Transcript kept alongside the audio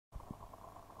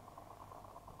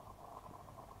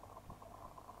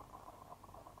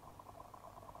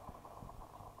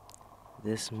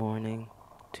This morning,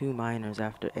 2 minors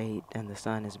after 8, and the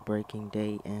sun is breaking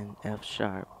day in F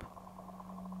sharp.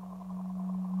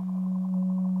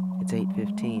 It's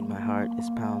 8:15, my heart is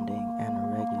pounding an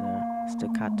irregular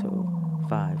staccato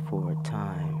 5/4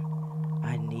 time.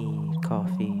 I need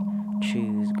coffee,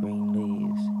 choose green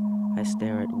leaves. I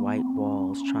stare at white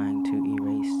walls trying to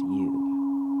erase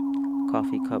you.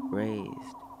 Coffee cup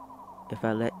raised. If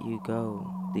I let you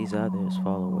go, these others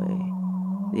fall away.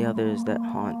 The others that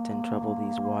haunt and trouble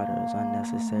these waters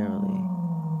unnecessarily.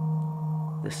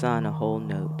 The sun a whole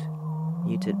note,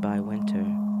 muted by winter,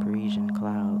 Parisian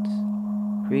clouds.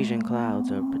 Parisian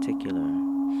clouds are particular.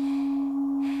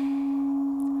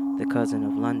 The cousin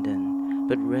of London,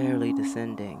 but rarely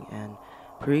descending, and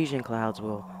Parisian clouds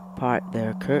will part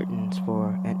their curtains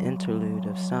for an interlude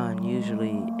of sun,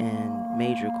 usually in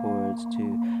major chords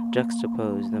to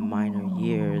juxtapose the minor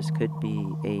years. Could be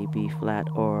a B flat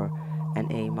or an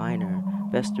A minor,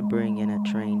 best to bring in a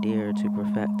trained ear to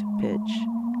perfect pitch.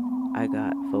 I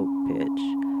got folk pitch,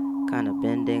 kinda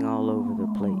bending all over the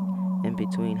plate, in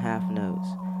between half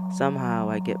notes. Somehow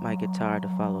I get my guitar to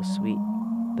follow sweet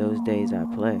those days I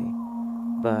play,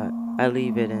 but I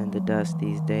leave it in the dust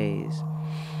these days,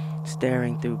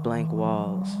 staring through blank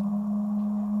walls.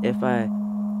 If I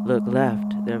look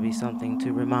left, there'll be something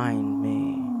to remind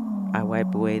me. I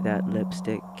wipe away that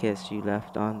lipstick kiss you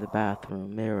left on the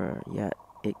bathroom mirror, yet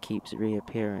it keeps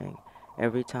reappearing.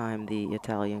 Every time the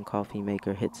Italian coffee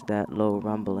maker hits that low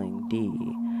rumbling D,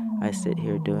 I sit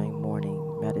here doing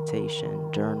morning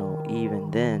meditation, journal.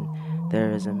 Even then,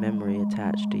 there is a memory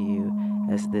attached to you,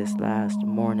 as this last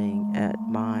morning at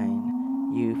mine,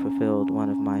 you fulfilled one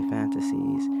of my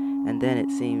fantasies, and then it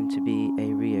seemed to be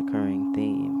a reoccurring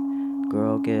theme.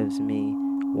 Girl gives me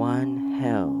one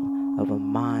hell of a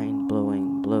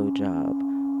mind-blowing blowjob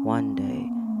one day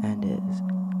and is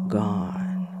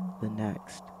gone the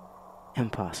next.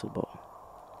 Impossible.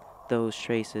 Those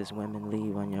traces women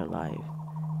leave on your life.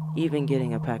 Even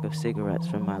getting a pack of cigarettes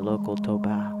from my local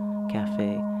Toba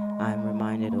cafe, I am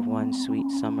reminded of one sweet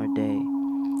summer day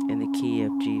in the key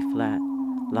of G flat.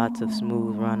 Lots of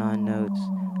smooth run-on notes.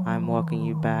 I'm walking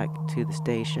you back to the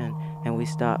station, and we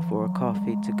stop for a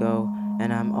coffee to go,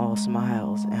 and I'm all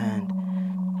smiles and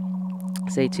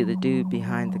say to the dude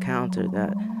behind the counter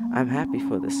that I'm happy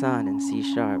for the sun in C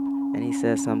sharp, and he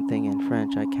says something in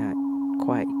French I can't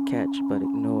quite catch but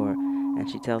ignore, and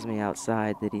she tells me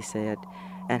outside that he said,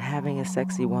 and having a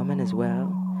sexy woman as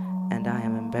well, and I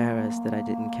am embarrassed that I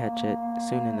didn't catch it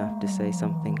soon enough to say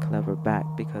something clever back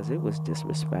because it was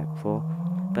disrespectful,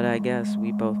 but I guess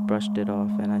we both brushed it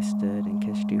off, and I stood and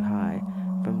kissed you high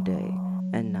from day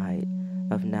and night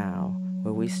of now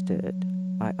where we stood.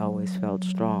 I always felt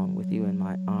strong with you in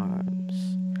my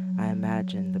arms. I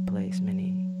imagined the place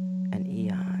many an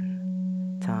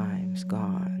eon. Time's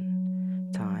gone,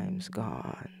 time's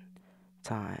gone,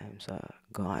 time's a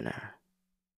goner.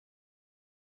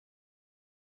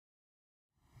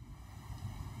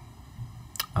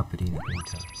 Uppity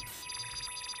Nagita.